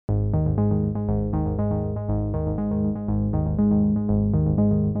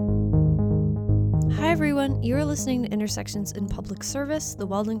everyone, you are listening to Intersections in Public Service, the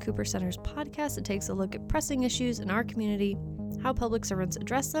Weldon Cooper Center's podcast that takes a look at pressing issues in our community, how public servants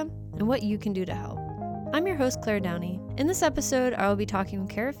address them, and what you can do to help. I'm your host, Claire Downey. In this episode, I will be talking with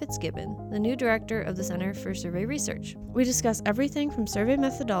Kara Fitzgibbon, the new director of the Center for Survey Research. We discuss everything from survey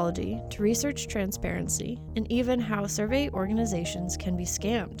methodology to research transparency, and even how survey organizations can be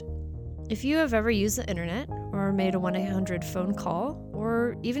scammed. If you have ever used the internet, or made a 1-800 phone call,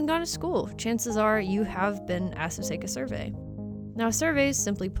 or even gone to school, chances are you have been asked to take a survey. Now, surveys,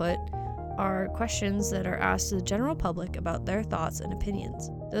 simply put, are questions that are asked to the general public about their thoughts and opinions.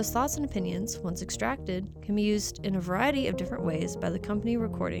 Those thoughts and opinions, once extracted, can be used in a variety of different ways by the company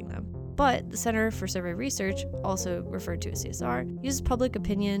recording them. But the Center for Survey Research, also referred to as CSR, uses public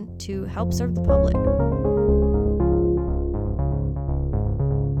opinion to help serve the public.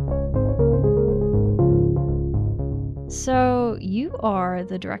 So you are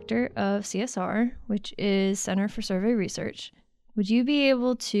the director of CSR, which is Center for Survey Research. Would you be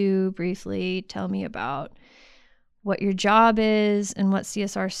able to briefly tell me about what your job is and what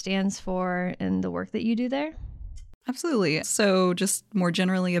CSR stands for and the work that you do there? Absolutely. So just more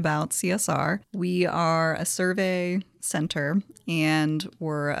generally about CSR, we are a survey center and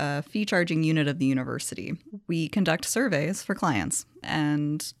we're a fee-charging unit of the university. We conduct surveys for clients,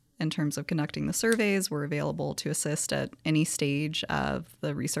 and in terms of conducting the surveys, we're available to assist at any stage of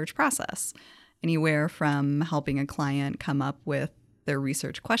the research process, anywhere from helping a client come up with their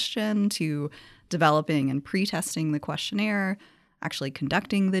research question to developing and pre-testing the questionnaire, actually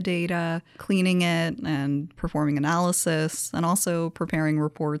conducting the data, cleaning it, and performing analysis, and also preparing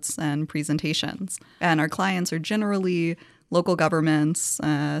reports and presentations. And our clients are generally local governments,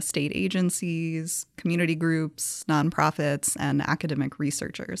 state agencies, community groups, nonprofits, and academic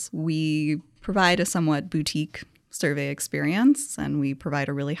researchers. We provide a somewhat boutique survey experience, and we provide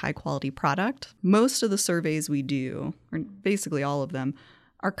a really high-quality product. Most of the surveys we do, or basically all of them,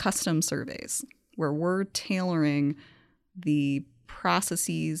 are custom surveys, where we're tailoring the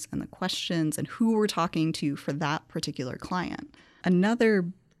processes and the questions and who we're talking to for that particular client. Another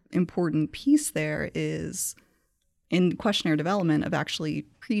important piece there is in questionnaire development of actually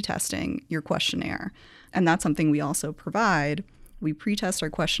pre-testing your questionnaire. And that's something we also provide. We pre-test our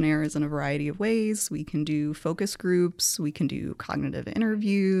questionnaires in a variety of ways. We can do focus groups, we can do cognitive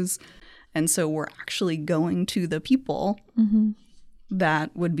interviews. And so we're actually going to the people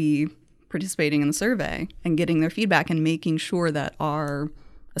that would be participating in the survey and getting their feedback and making sure that our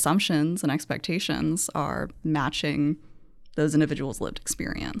assumptions and expectations are matching those individuals' lived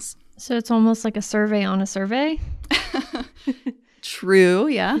experience. So it's almost like a survey on a survey? True,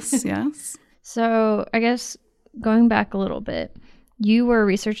 yes, yes. So I guess going back a little bit, you were a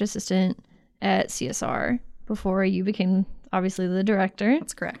research assistant at CSR before you became, obviously, the director.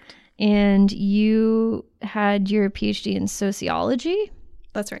 That's correct. And you had your PhD in sociology?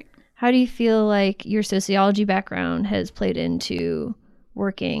 That's right. How do you feel like your sociology background has played into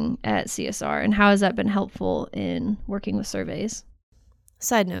working at CSR, and how has that been helpful in working with surveys?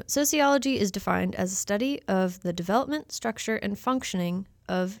 Side note, sociology is defined as a study of the development, structure, and functioning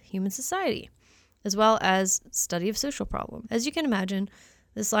of human society, as well as study of social problems. As you can imagine,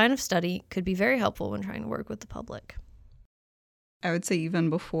 this line of study could be very helpful when trying to work with the public. I would say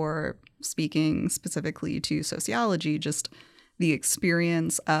even before speaking specifically to sociology, just the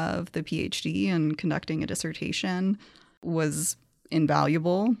experience of the PhD and conducting a dissertation was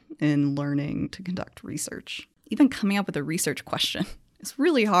invaluable in learning to conduct research. Even coming up with a research question is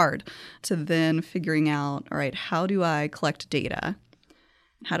really hard, to then figuring out, all right, how do I collect data?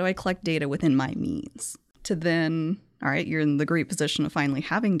 How do I collect data within my means? To then, all right, you're in the great position of finally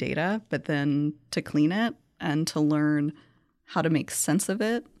having data, but then to clean it and to learn how to make sense of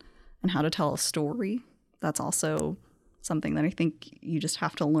it and how to tell a story. That's also something that I think you just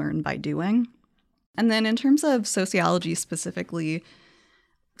have to learn by doing. And then in terms of sociology specifically,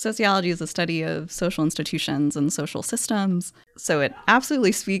 sociology is a study of social institutions and social systems. So it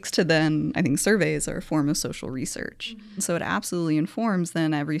absolutely speaks to then, I think surveys are a form of social research. So it absolutely informs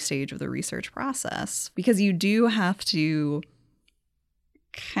then every stage of the research process, because you do have to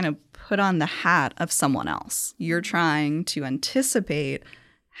kind of put on the hat of someone else. You're trying to anticipate,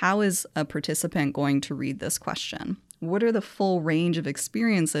 how is a participant going to read this question? What are the full range of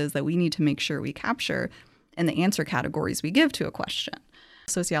experiences that we need to make sure we capture in the answer categories we give to a question?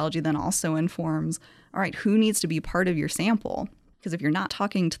 Sociology then also informs, all right, who needs to be part of your sample? Because if you're not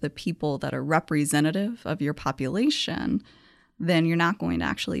talking to the people that are representative of your population, then you're not going to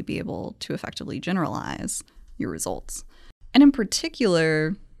actually be able to effectively generalize your results. And in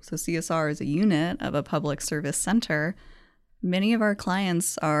particular, so CSR is a unit of a public service center. Many of our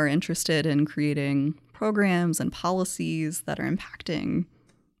clients are interested in creating programs and policies that are impacting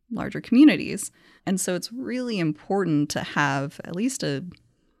larger communities. And so it's really important to have at least an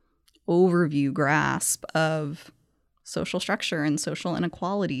overview grasp of social structure and social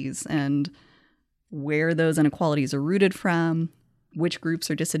inequalities and where those inequalities are rooted from, which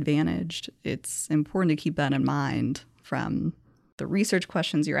groups are disadvantaged. It's important to keep that in mind from the research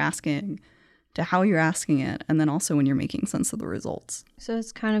questions you're asking to how you're asking it, and then also when you're making sense of the results. So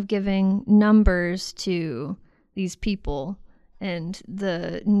it's kind of giving numbers to these people and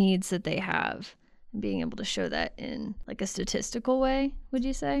the needs that they have, and being able to show that in like a statistical way, would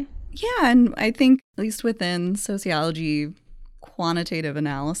you say? Yeah, and I think at least within sociology, quantitative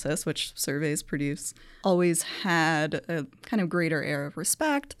analysis, which surveys produce, always had a kind of greater air of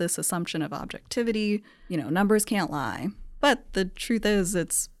respect, this assumption of objectivity. Numbers can't lie. But the truth is,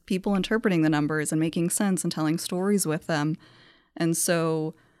 it's people interpreting the numbers and making sense and telling stories with them. And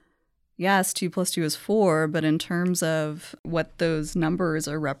so, yes, 2 + 2 is 4, but in terms of what those numbers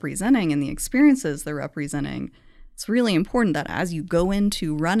are representing and the experiences they're representing, it's really important that as you go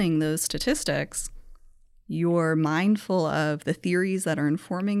into running those statistics, you're mindful of the theories that are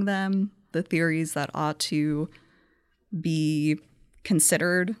informing them, the theories that ought to be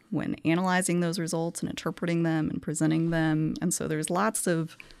considered when analyzing those results and interpreting them and presenting them. And so there's lots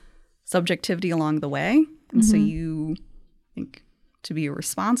of subjectivity along the way. And so you think to be a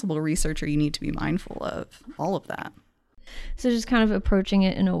responsible researcher, you need to be mindful of all of that. So just kind of approaching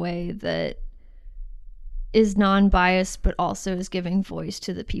it in a way that is non-biased, but also is giving voice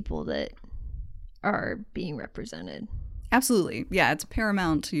to the people that are being represented. Absolutely. Yeah, it's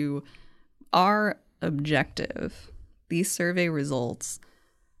paramount to our objective. These survey results,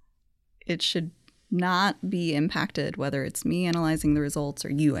 it should not be impacted whether it's me analyzing the results or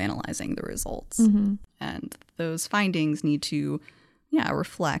you analyzing the results. And those findings need to,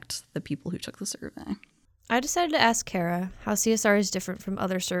 reflect the people who took the survey. I decided to ask Kara how CSR is different from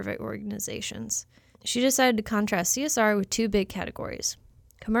other survey organizations. She decided to contrast CSR with 2 big categories: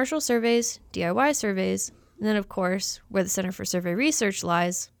 commercial surveys, DIY surveys, and then, of course, where the Center for Survey Research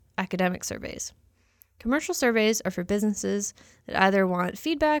lies, academic surveys. Commercial surveys are for businesses that either want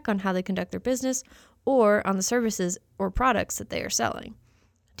feedback on how they conduct their business or on the services or products that they are selling.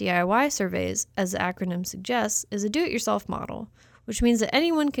 DIY surveys, as the acronym suggests, is a do-it-yourself model, which means that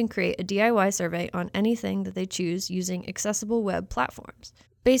anyone can create a DIY survey on anything that they choose using accessible web platforms.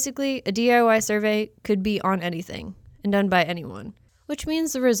 Basically, a DIY survey could be on anything and done by anyone, which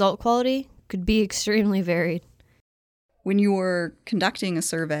means the result quality could be extremely varied. When you're conducting a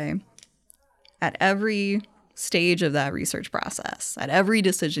survey, at every stage of that research process, at every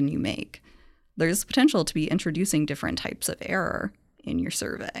decision you make, there's potential to be introducing different types of error in your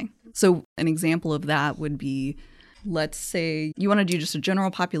survey. So an example of that would be, let's say you want to do just a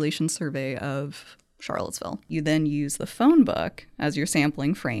general population survey of Charlottesville. You then use the phone book as your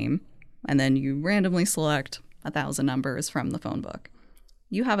sampling frame, and then you randomly select 1,000 numbers from the phone book.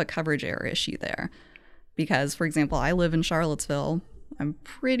 You have a coverage error issue there because, for example, I live in Charlottesville. I'm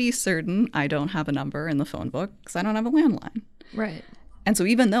pretty certain I don't have a number in the phone book because I don't have a landline. Right. And so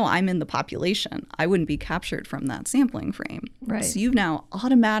even though I'm in the population, I wouldn't be captured from that sampling frame. Right. So you've now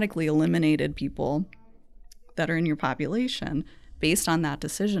automatically eliminated people that are in your population based on that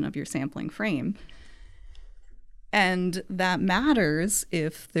decision of your sampling frame. And that matters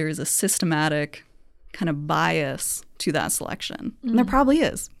if there's a systematic kind of bias to that selection. And there probably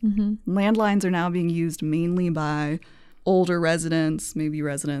is. Landlines are now being used mainly by older residents, maybe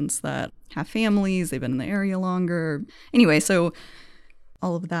residents that have families, they've been in the area longer. Anyway, so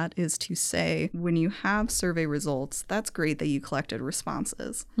all of that is to say, when you have survey results, that's great that you collected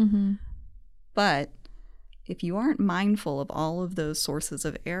responses. But if you aren't mindful of all of those sources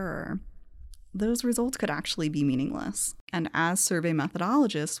of error, those results could actually be meaningless. And as survey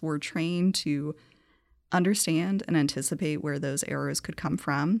methodologists, we're trained to understand and anticipate where those errors could come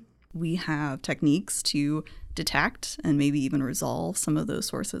from. We have techniques to detect and maybe even resolve some of those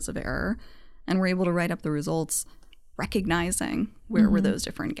sources of error. And we're able to write up the results recognizing where were those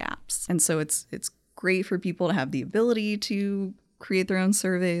different gaps. And so it's great for people to have the ability to create their own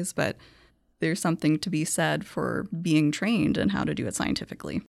surveys, but there's something to be said for being trained in how to do it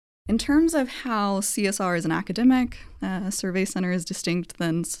scientifically. In terms of how CSR is an academic survey center is distinct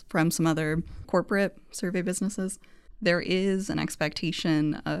from some other corporate survey businesses, there is an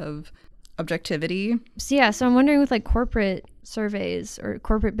expectation of objectivity. So I'm wondering with like corporate surveys or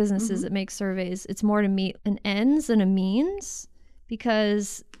corporate businesses that make surveys, it's more to meet an ends than a means,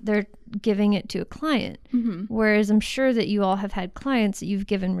 because they're giving it to a client. Whereas I'm sure that you all have had clients that you've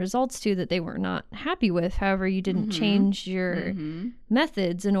given results to that they were not happy with. However, you didn't change your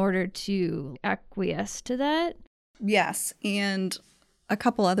methods in order to acquiesce to that. Yes. And a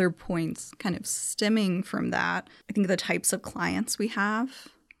couple other points kind of stemming from that. I think the types of clients we have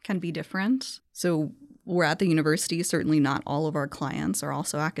can be different. So we're at the university. Certainly not all of our clients are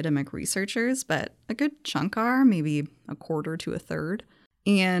also academic researchers, but a good chunk are, maybe a quarter to a third.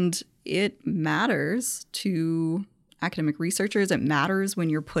 And it matters to academic researchers. It matters when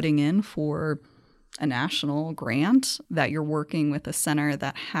you're putting in for a national grant that you're working with a center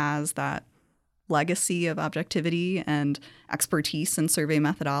that has that legacy of objectivity and expertise in survey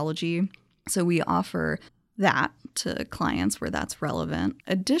methodology. So we offer that to clients where that's relevant.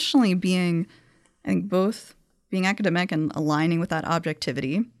 Additionally, I think both being academic and aligning with that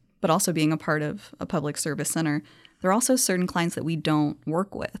objectivity, but also being a part of a public service center, there are also certain clients that we don't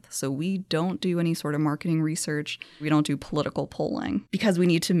work with. So we don't do any sort of marketing research. We don't do political polling because we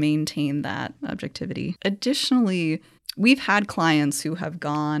need to maintain that objectivity. Additionally, we've had clients who have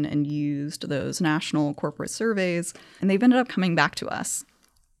gone and used those national corporate surveys, and they've ended up coming back to us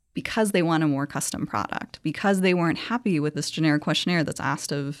because they want a more custom product, because they weren't happy with this generic questionnaire that's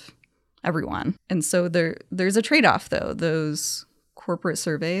asked of everyone. And so there's a trade-off, though. Those corporate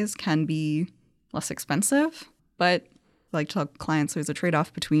surveys can be less expensive, but I like to tell clients there's a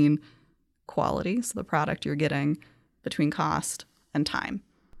trade-off between quality, so the product you're getting, between cost and time.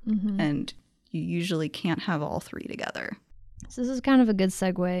 And you usually can't have all three together. So this is kind of a good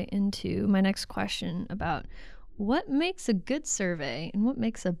segue into my next question about what makes a good survey and what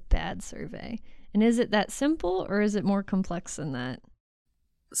makes a bad survey. And is it that simple or is it more complex than that?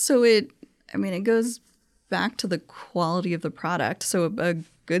 So it goes back to the quality of the product. So a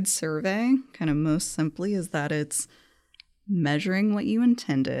good survey, kind of most simply, is that it's measuring what you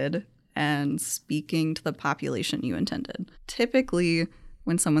intended and speaking to the population you intended. Typically,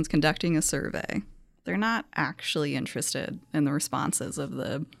 when someone's conducting a survey, they're not actually interested in the responses of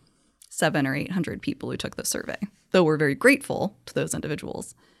the 700 or 800 people who took the survey, though we're very grateful to those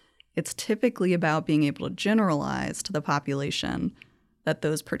individuals. It's typically about being able to generalize to the population that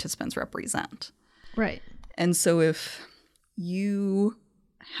those participants represent. Right. And so if you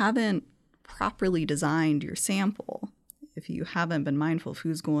haven't properly designed your sample, if you haven't been mindful of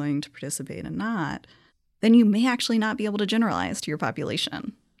who's going to participate and not, then you may actually not be able to generalize to your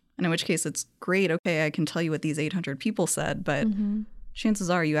population. And in which case it's great, okay, I can tell you what these 800 people said, but chances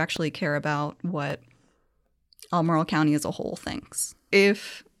are you actually care about what Albemarle County as a whole thinks.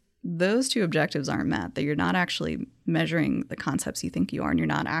 If those two objectives aren't met, that you're not actually measuring the concepts you think you are and you're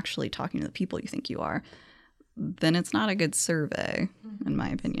not actually talking to the people you think you are, then it's not a good survey, in my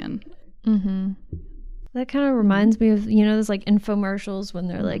opinion. That kind of reminds me of, those like infomercials when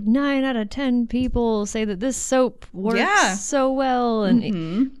they're like 9 out of 10 people say that this soap works so well.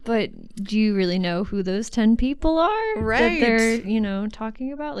 And but do you really know who those 10 people are that they're,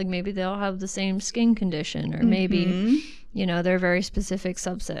 talking about? Like maybe they all have the same skin condition or maybe, they're a very specific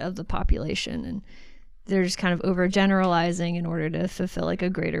subset of the population and they're just kind of overgeneralizing in order to fulfill like a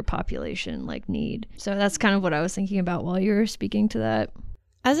greater population like need. So that's kind of what I was thinking about while you were speaking to that.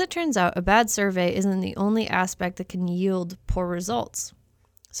 As it turns out, a bad survey isn't the only aspect that can yield poor results.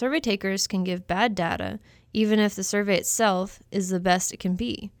 Survey takers can give bad data, even if the survey itself is the best it can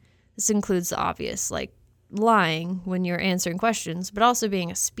be. This includes the obvious, like lying when you're answering questions, but also being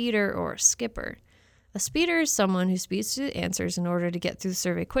a speeder or a skipper. A speeder is someone who speeds through the answers in order to get through the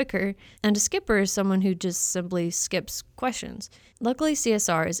survey quicker, and a skipper is someone who just simply skips questions. Luckily,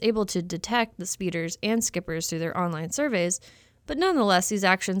 CSR is able to detect the speeders and skippers through their online surveys, but nonetheless, these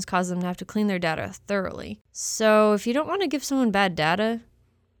actions cause them to have to clean their data thoroughly. So if you don't want to give someone bad data,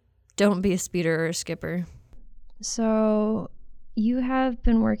 don't be a speeder or a skipper. So you have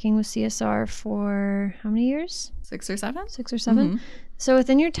been working with CSR for how many years? 6 or 7. 6 or 7? So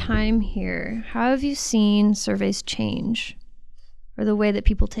within your time here, how have you seen surveys change? Or the way that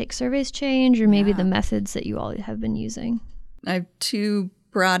people take surveys change, or maybe the methods that you all have been using? I have 2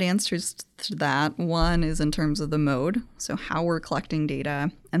 broad answers to that. One is in terms of the mode, so how we're collecting data,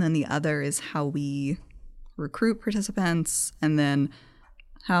 and then the other is how we recruit participants, and then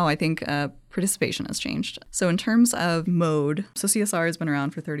how I think participation has changed. So in terms of mode, so CSR has been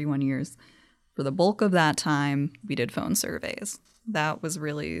around for 31 years. For the bulk of that time, we did phone surveys. That was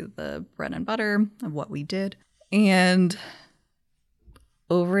really the bread and butter of what we did. And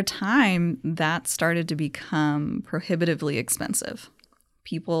over time, that started to become prohibitively expensive.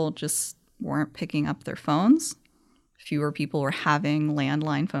 People just weren't picking up their phones. fewer people were having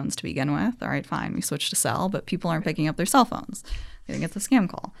landline phones to begin with. All right, fine, we switched to cell, but people aren't picking up their cell phones. They think it's a scam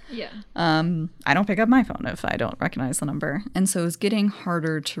call. Yeah. I don't pick up my phone if I don't recognize the number. And so it's getting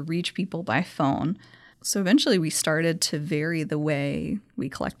harder to reach people by phone. So eventually we started to vary the way we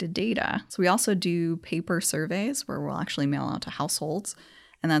collected data. So we also do paper surveys where we'll actually mail out to households.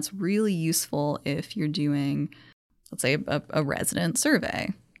 And that's really useful if you're doing, let's say, a resident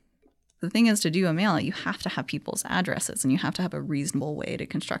survey. The thing is, to do a mail out, you have to have people's addresses and you have to have a reasonable way to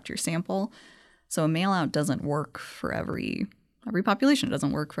construct your sample. So a mail out doesn't work for every population. It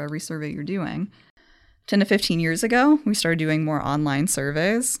doesn't work for every survey you're doing. 10 to 15 years ago, we started doing more online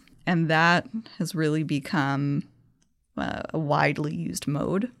surveys, and that has really become a widely used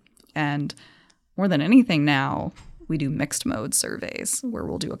mode. And more than anything now, we do mixed mode surveys where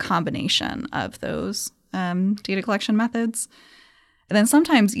we'll do a combination of those data collection methods. And then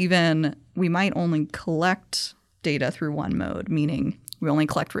sometimes even we might only collect data through one mode, meaning we only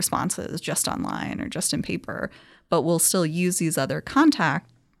collect responses just online or just in paper, but we'll still use these other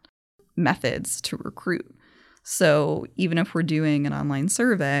contact methods to recruit. So even if we're doing an online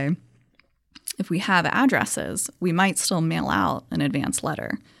survey, if we have addresses, we might still mail out an advance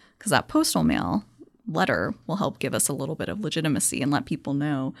letter because that postal mail letter will help give us a little bit of legitimacy and let people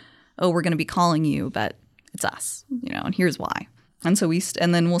know, oh, we're going to be calling you, but it's us, and here's why. And so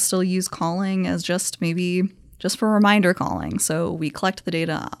and then we'll still use calling as just for reminder calling. So we collect the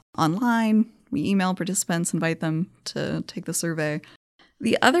data online, we email participants, invite them to take the survey.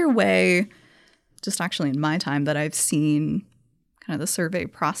 The other way, just actually in my time, that I've seen kind of the survey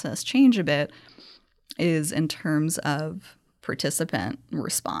process change a bit is in terms of participant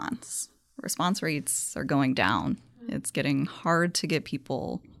response. Response rates are going down. It's getting hard to get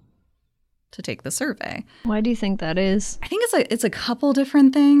people to take the survey. Why do you think that is? I think it's a couple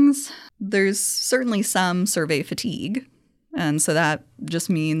different things. There's certainly some survey fatigue. And so that just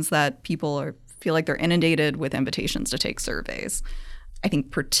means that people feel like they're inundated with invitations to take surveys. I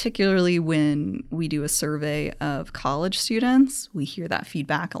think particularly when we do a survey of college students, we hear that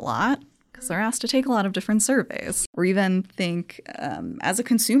feedback a lot because they're asked to take a lot of different surveys. Or even think as a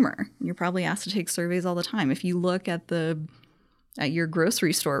consumer, you're probably asked to take surveys all the time. If you look at your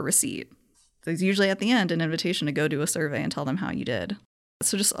grocery store receipt, there's usually at the end an invitation to go do a survey and tell them how you did.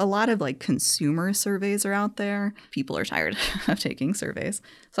 So just a lot of consumer surveys are out there. People are tired of taking surveys.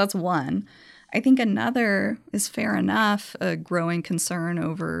 So that's one. I think another is fair enough, a growing concern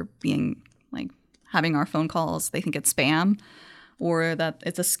over having our phone calls, they think it's spam or that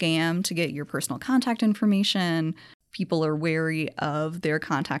it's a scam to get your personal contact information. People are wary of their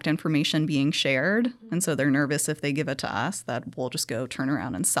contact information being shared. And so they're nervous if they give it to us that we'll just go turn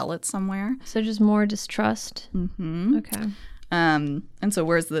around and sell it somewhere. So just more distrust? Mm-hmm. Okay. And so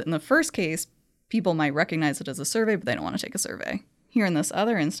whereas in the first case, people might recognize it as a survey, but they don't want to take a survey. Here in this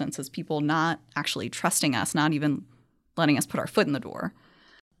other instance is people not actually trusting us, not even letting us put our foot in the door.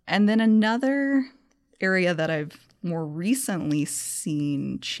 And then another area that I've more recently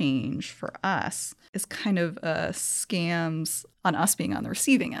seen change for us is kind of scams on us being on the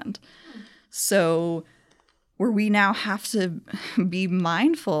receiving end. So where we now have to be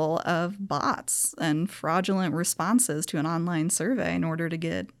mindful of bots and fraudulent responses to an online survey in order to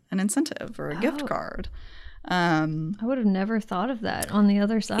get an incentive or a gift card. I would have never thought of that on the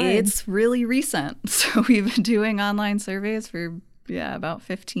other side. It's really recent. So we've been doing online surveys for, about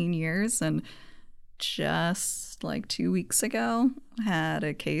 15 years. And just 2 weeks ago, had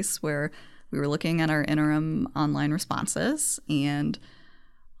a case where we were looking at our interim online responses, and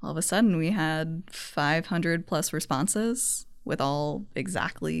all of a sudden we had 500 plus responses with all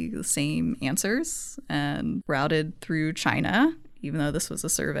exactly the same answers and routed through China, even though this was a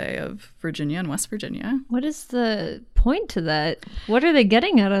survey of Virginia and West Virginia. What is the point to that? What are they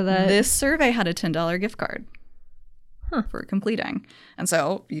getting out of that? This survey had a $10 gift card for completing. And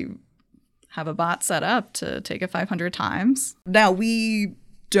so you have a bot set up to take it 500 times. Now, we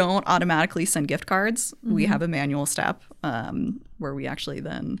don't automatically send gift cards. Mm-hmm. We have a manual step where we actually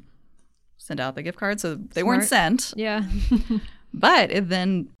then send out the gift cards. So they weren't sent. Yeah. But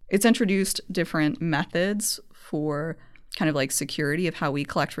it's introduced different methods for kind of security of how we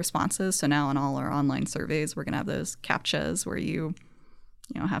collect responses. So now in all our online surveys, we're going to have those CAPTCHAs where you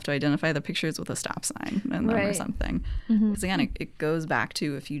have to identify the pictures with a stop sign in them or something. Mm-hmm. Because again, it goes back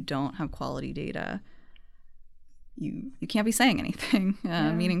to if you don't have quality data, you can't be saying anything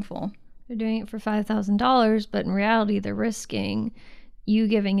meaningful. They're doing it for $5,000, but in reality, they're risking you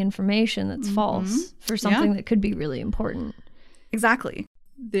giving information that's false for something that could be really important. Exactly.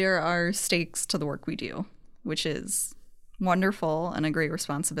 There are stakes to the work we do, which is wonderful and a great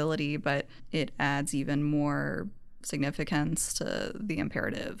responsibility, but it adds even more significance to the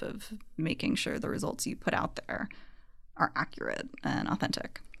imperative of making sure the results you put out there are accurate and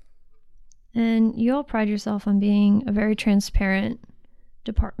authentic. And you all pride yourself on being a very transparent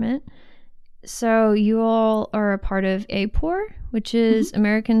department. So you all are a part of APOR, which is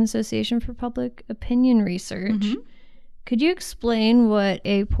American Association for Public Opinion Research. Could you explain what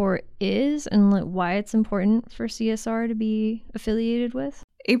APOR is and why it's important for CSR to be affiliated with?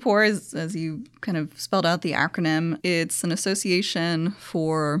 APOR is, as you kind of spelled out the acronym, it's an association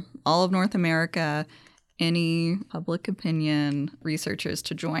for all of North America, any public opinion researchers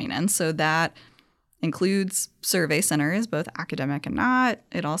to join. And so that includes survey centers, both academic and not.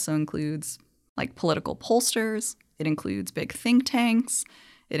 It also includes like political pollsters. It includes big think tanks.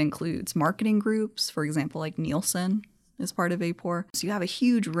 It includes marketing groups, for example, like Nielsen is part of APOR. So you have a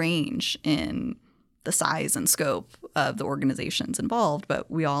huge range in the size and scope of the organizations involved, but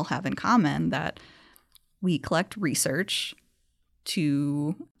we all have in common that we collect research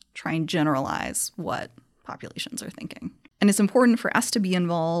to try and generalize what populations are thinking. And it's important for us to be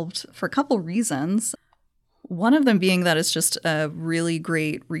involved for a couple reasons. One of them being that it's just a really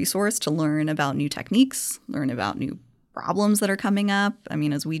great resource to learn about new techniques, learn about new problems that are coming up. I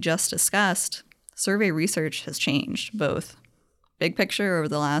mean, as we just discussed, survey research has changed, both big picture over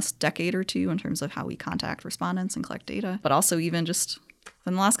the last decade or two in terms of how we contact respondents and collect data, but also even just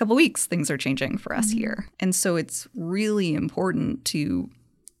in the last couple of weeks, things are changing for us here. And so it's really important to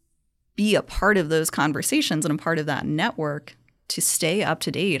be a part of those conversations and a part of that network to stay up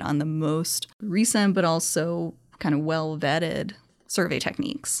to date on the most recent but also kind of well-vetted survey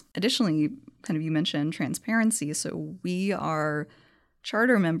techniques. Additionally, kind of you mentioned transparency. So we are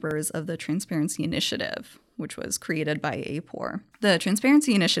charter members of the Transparency Initiative, which was created by APOR. The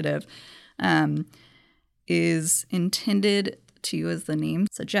Transparency Initiative is intended to, as the name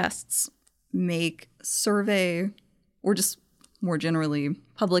suggests, make survey or just more generally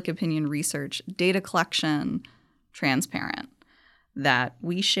public opinion research, data collection transparent, that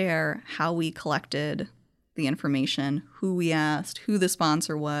we share how we collected the information, who we asked, who the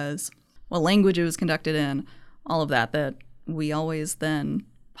sponsor was, what language it was conducted in, all of that, that we always then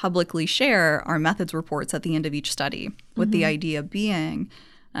publicly share our methods reports at the end of each study, with the idea being,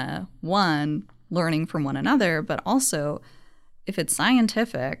 one, learning from one another, but also if it's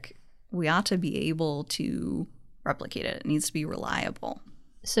scientific, we ought to be able to replicate it. It needs to be reliable.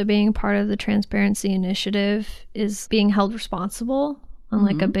 So being part of the Transparency Initiative is being held responsible on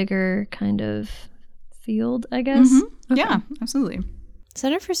like a bigger kind of field, I guess? Okay. Yeah, absolutely.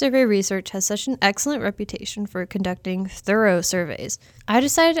 Center for Survey Research has such an excellent reputation for conducting thorough surveys. I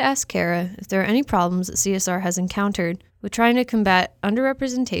decided to ask Kara if there are any problems that CSR has encountered with trying to combat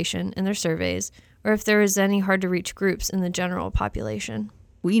underrepresentation in their surveys, or if there is any hard-to-reach groups in the general population.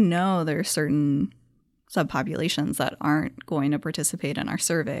 We know there are certain subpopulations that aren't going to participate in our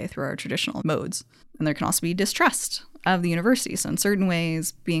survey through our traditional modes. And there can also be distrust of the university. So in certain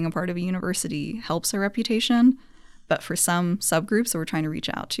ways, being a part of a university helps our reputation. But for some subgroups that we're trying to reach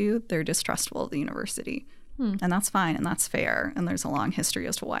out to, they're distrustful of the university. And that's fine and that's fair. And there's a long history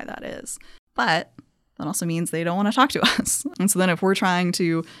as to why that is. But that also means they don't want to talk to us. And so then if we're trying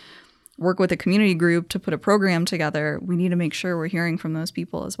to work with a community group to put a program together, we need to make sure we're hearing from those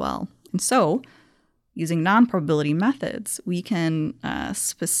people as well. And so using non-probability methods, we can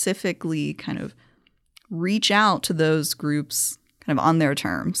specifically kind of reach out to those groups kind of on their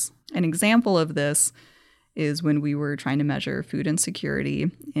terms. An example of this is when we were trying to measure food insecurity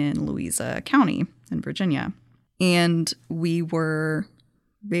in Louisa County in Virginia. And we were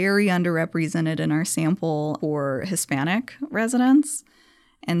very underrepresented in our sample for Hispanic residents.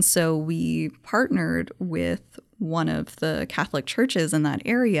 And so we partnered with one of the Catholic churches in that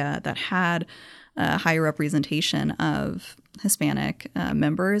area that had a higher representation of Hispanic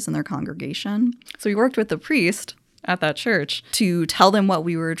members in their congregation. So we worked with the priest at that church to tell them what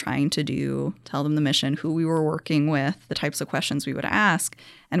we were trying to do, tell them the mission, who we were working with, the types of questions we would ask.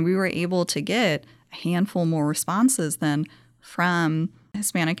 And we were able to get a handful more responses than from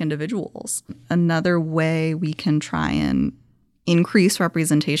Hispanic individuals. Another way we can try and increase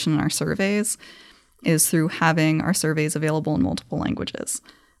representation in our surveys is through having our surveys available in multiple languages.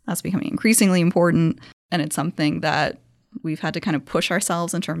 That's becoming increasingly important, and it's something that we've had to kind of push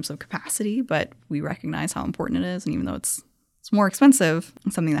ourselves in terms of capacity, but we recognize how important it is. And even though it's more expensive,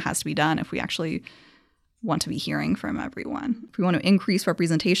 it's something that has to be done if we actually want to be hearing from everyone. If we want to increase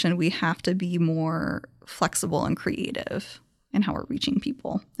representation, we have to be more flexible and creative in how we're reaching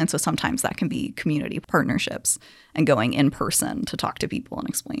people. And so sometimes that can be community partnerships and going in person to talk to people and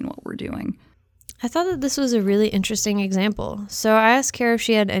explain what we're doing. I thought that this was a really interesting example, so I asked Kara if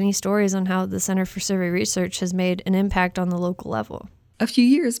she had any stories on how the Center for Survey Research has made an impact on the local level. A few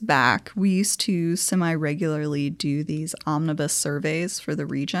years back, we used to semi-regularly do these omnibus surveys for the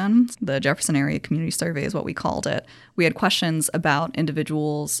region. The Jefferson Area Community Survey is what we called it. We had questions about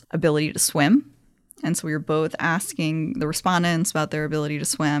individuals' ability to swim, and so we were both asking the respondents about their ability to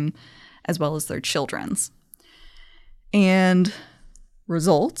swim as well as their children's. And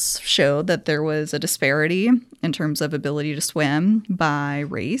results showed that there was a disparity in terms of ability to swim by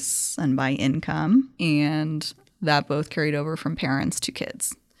race and by income, and that both carried over from parents to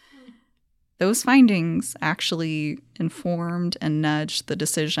kids. Those findings actually informed and nudged the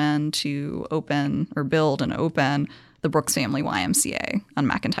decision to build and open the Brooks Family YMCA on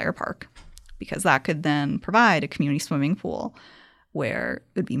McIntyre Park, because that could then provide a community swimming pool where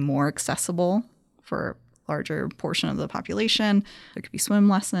it would be more accessible for larger portion of the population. There could be swim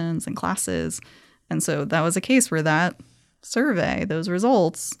lessons and classes. And so that was a case where that survey, those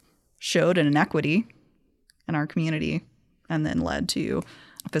results, showed an inequity in our community and then led to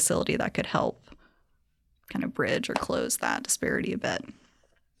a facility that could help kind of bridge or close that disparity a bit.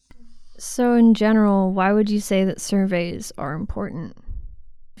 So in general, why would you say that surveys are important?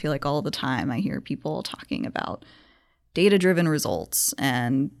 I feel like all the time I hear people talking about data-driven results,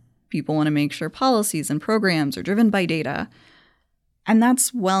 and people want to make sure policies and programs are driven by data. And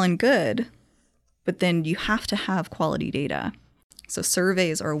that's well and good, but then you have to have quality data. So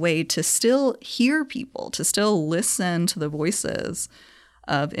surveys are a way to still hear people, to still listen to the voices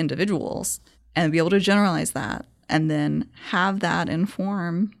of individuals and be able to generalize that and then have that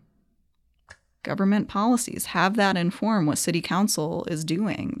inform government policies, have that inform what city council is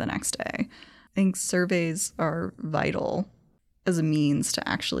doing the next day. I think surveys are vital as a means to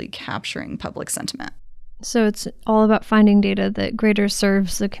actually capturing public sentiment. So it's all about finding data that greater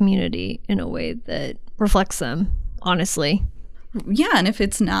serves the community in a way that reflects them, honestly. Yeah, and if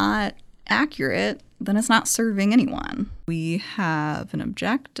it's not accurate, then it's not serving anyone. We have an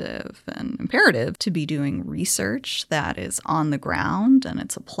objective and imperative to be doing research that is on the ground and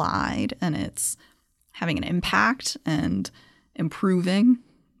it's applied and it's having an impact and improving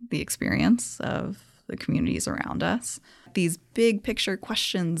the experience of the communities around us. These big picture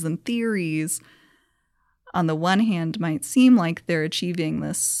questions and theories, on the one hand, might seem like they're achieving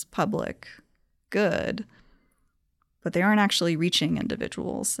this public good, but they aren't actually reaching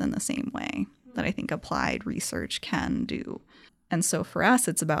individuals in the same way that I think applied research can do. And so for us,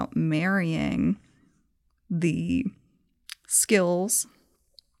 it's about marrying the skills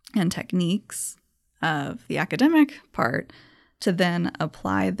and techniques of the academic part to then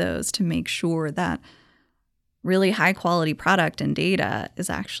apply those to make sure that really high quality product and data is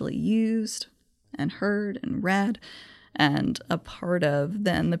actually used and heard and read and a part of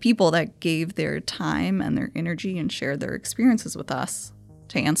then the people that gave their time and their energy and shared their experiences with us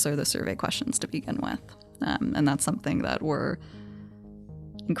to answer the survey questions to begin with. And that's something that we're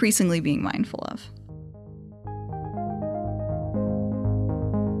increasingly being mindful of.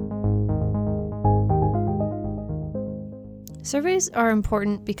 Surveys are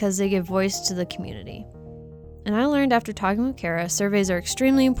important because they give voice to the community. And I learned after talking with Kara, surveys are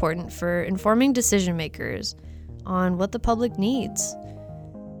extremely important for informing decision makers on what the public needs.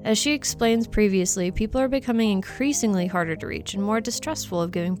 As she explains previously, people are becoming increasingly harder to reach and more distrustful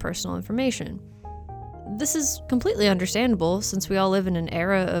of giving personal information. This is completely understandable since we all live in an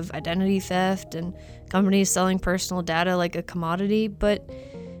era of identity theft and companies selling personal data like a commodity, but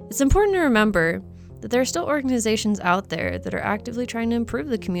it's important to remember that there are still organizations out there that are actively trying to improve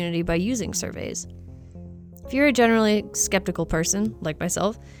the community by using surveys. If you're a generally skeptical person, like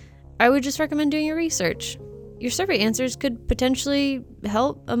myself, I would just recommend doing your research. Your survey answers could potentially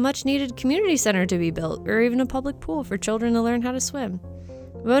help a much-needed community center to be built, or even a public pool for children to learn how to swim.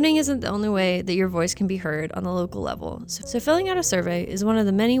 Voting isn't the only way that your voice can be heard on the local level, so filling out a survey is one of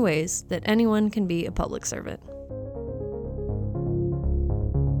the many ways that anyone can be a public servant.